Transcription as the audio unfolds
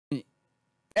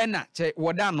ena che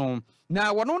wodano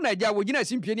na wono na ja wogina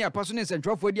simpie ni apaso ne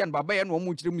sentrofo di an baba ye no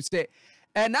mu kire mu se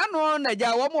ena no na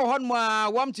ja wo mo hon ma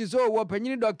wam ti so wo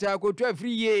panyini doctor akotu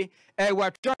afriye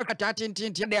wa twaka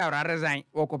tintin de ararezan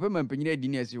wo kopema panyini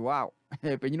adini asi wow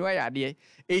panyini wa yade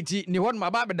eti ni hon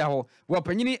ma ba beda ho wo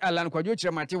panyini alan kwadwo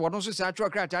kiremate wono so sa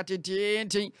twaka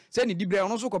tintin se ni dibre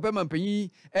wono so kopema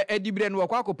panyini dibre no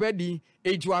kwa kopa di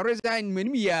eti arezan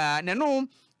manim ya na no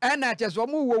ana cheso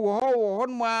mu wo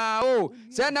hon ma o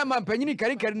se na ma panyini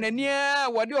kari nania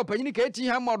wade opanyini ka eti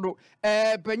hamodo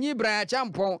panyi bra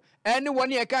champon ene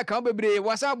woni e ka bebre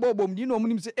wasa bobom di no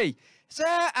munim se se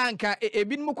anka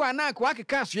ebin mu kwa na kwa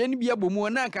keka so ene bia bomu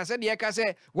na anka se de ka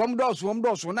se wom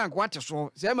doso na anka ate so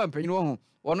se ma panyini ho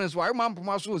ono so ayo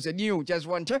mampoma so se di o cheso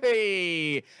won che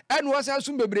ene wasa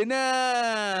sum bebre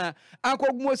na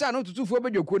akogumo se anu tutufu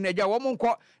obedwoko na ja wom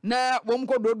nko na wom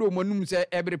ko dodo monum se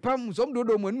ebrepam som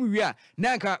dodo monum wi a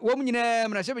na anka wom nyina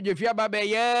mna se bedwafia baba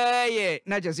ye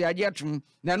na chese age atum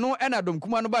na no ena dom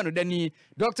kuma no ba no dani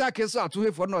Dr. Keso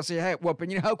atuhefo no se he wo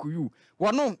panyini hakuyu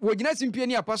wono wogina simpie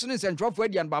ni apaso ne sentrofo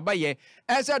adian baba ye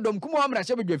esa dom kuma mna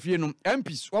se bedwafie no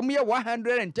MPs wom ye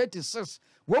 136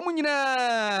 wom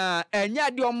nyina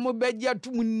enya de om beji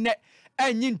atum ne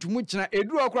anyi ntumu kina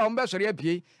edu okra wom be sori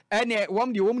apie ene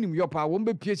wom de wom nim yopa wom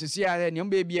be pie sisi a ne wom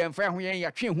be bia mfa ho yen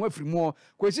ya twe ho afiri mu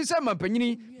kwesi se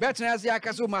mampanyini betena ase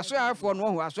akaso maso afo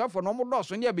no ho aso afo no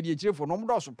modoso ne abedi ekirefo no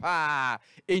modoso pa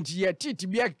enti ye titi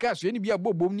bia kaso eni bia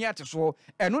bobom ni ate so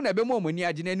eno na be mo mani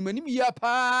age na animanim ya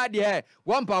pa de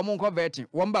wompa mo converting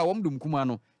womba wom dum kuma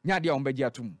no nya de wom beji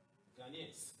atum.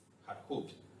 Ghanaians had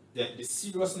hoped that the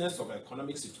seriousness of the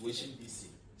economic situation DC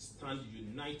stand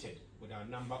united with our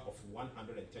number of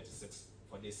 136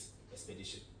 for this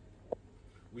expedition.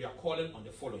 We are calling on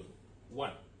the following.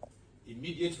 1.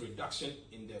 Immediate reduction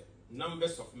in the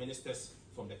numbers of ministers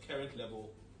from the current level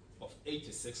of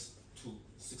 86 to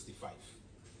 65.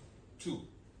 2.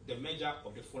 The merger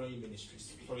of the following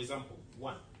ministries. For example,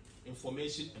 1.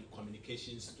 Information and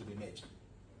communications to be merged.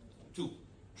 2.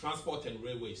 Transport and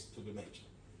railways to be merged.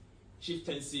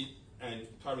 Chieftaincy and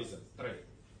tourism. 3.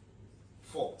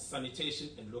 4. Sanitation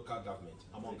and local government,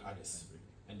 among others.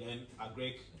 And then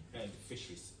agric and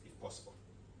fisheries, if possible.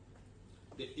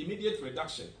 The immediate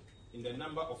reduction in the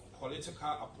number of political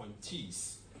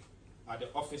appointees at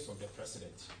the office of the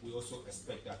president, we also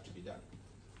expect that to be done.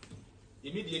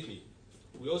 Immediately,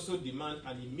 we also demand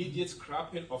an immediate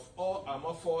scrapping of all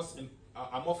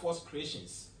amorphous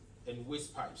creations and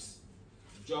waste pipes,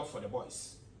 job for the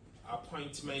boys,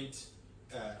 appointment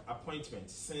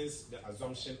since the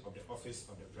assumption of the office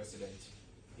of the president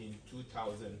in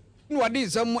 2000. What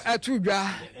is some atudwa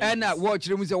and watch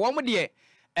them say one day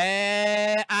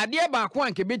ade ba ko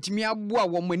anke betimi aboa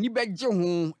wo mani beje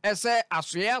ho ese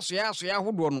asoya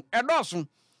hodo no edoso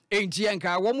enti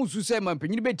enka wo musu se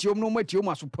mampanyini betiom no matiom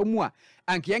asopamu a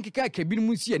anke yankeka kabin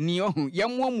mu si ani ho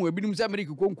yemmo abinum se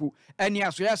America konku ani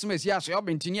asoya semasi asoya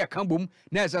obentini aka bom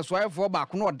na ese soyefo ba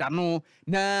ko no oda no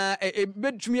na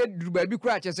betumi aduru ba bi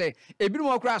kura che se ebinum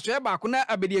okura asoya ba ko na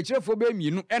abedi akirefo ba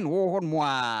mienu ene wo ho no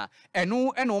a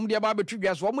eno om de ba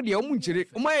betudwa so om de om nkire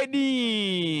om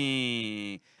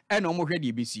ayedi ene om hwede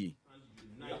ebisi.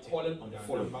 We are calling on the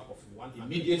following of 1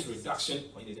 immediate reduction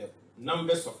in the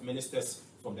numbers of ministers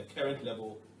from the current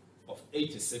level of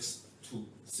 86 to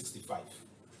 65.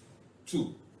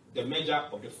 2. The merger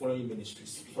of the following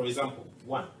ministries. For example,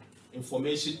 1.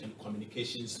 Information and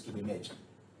communications to be merged.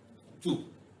 2.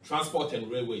 Transport and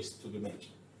railways to be merged.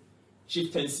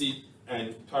 Chieftaincy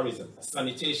and tourism,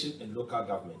 sanitation and local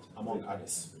government, among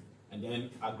others. And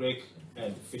then agric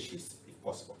and fisheries, if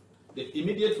possible. The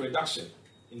immediate reduction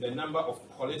in the number of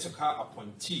political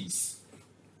appointees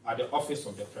at the office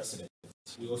of the president,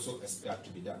 we also expect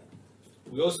to be done.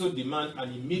 We also demand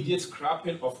an immediate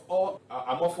scrapping of all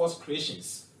amorphous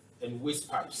creations and waste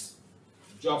pipes,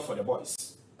 job for the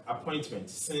boys, appointment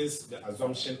since the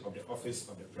assumption of the office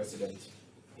of the president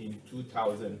in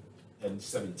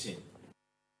 2017.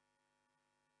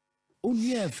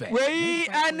 We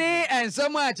ane and so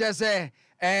much as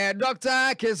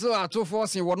Dr. Keso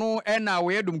atoforcing wono ena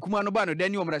we dum kuma no ba no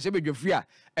dani omra se bedwafia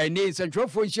ene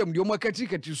centrofo nhyem de omo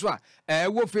katikati so a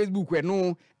wo Facebook we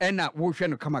no ena wo hwe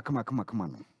no kama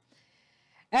no.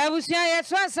 Abusia ye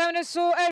so asam ne so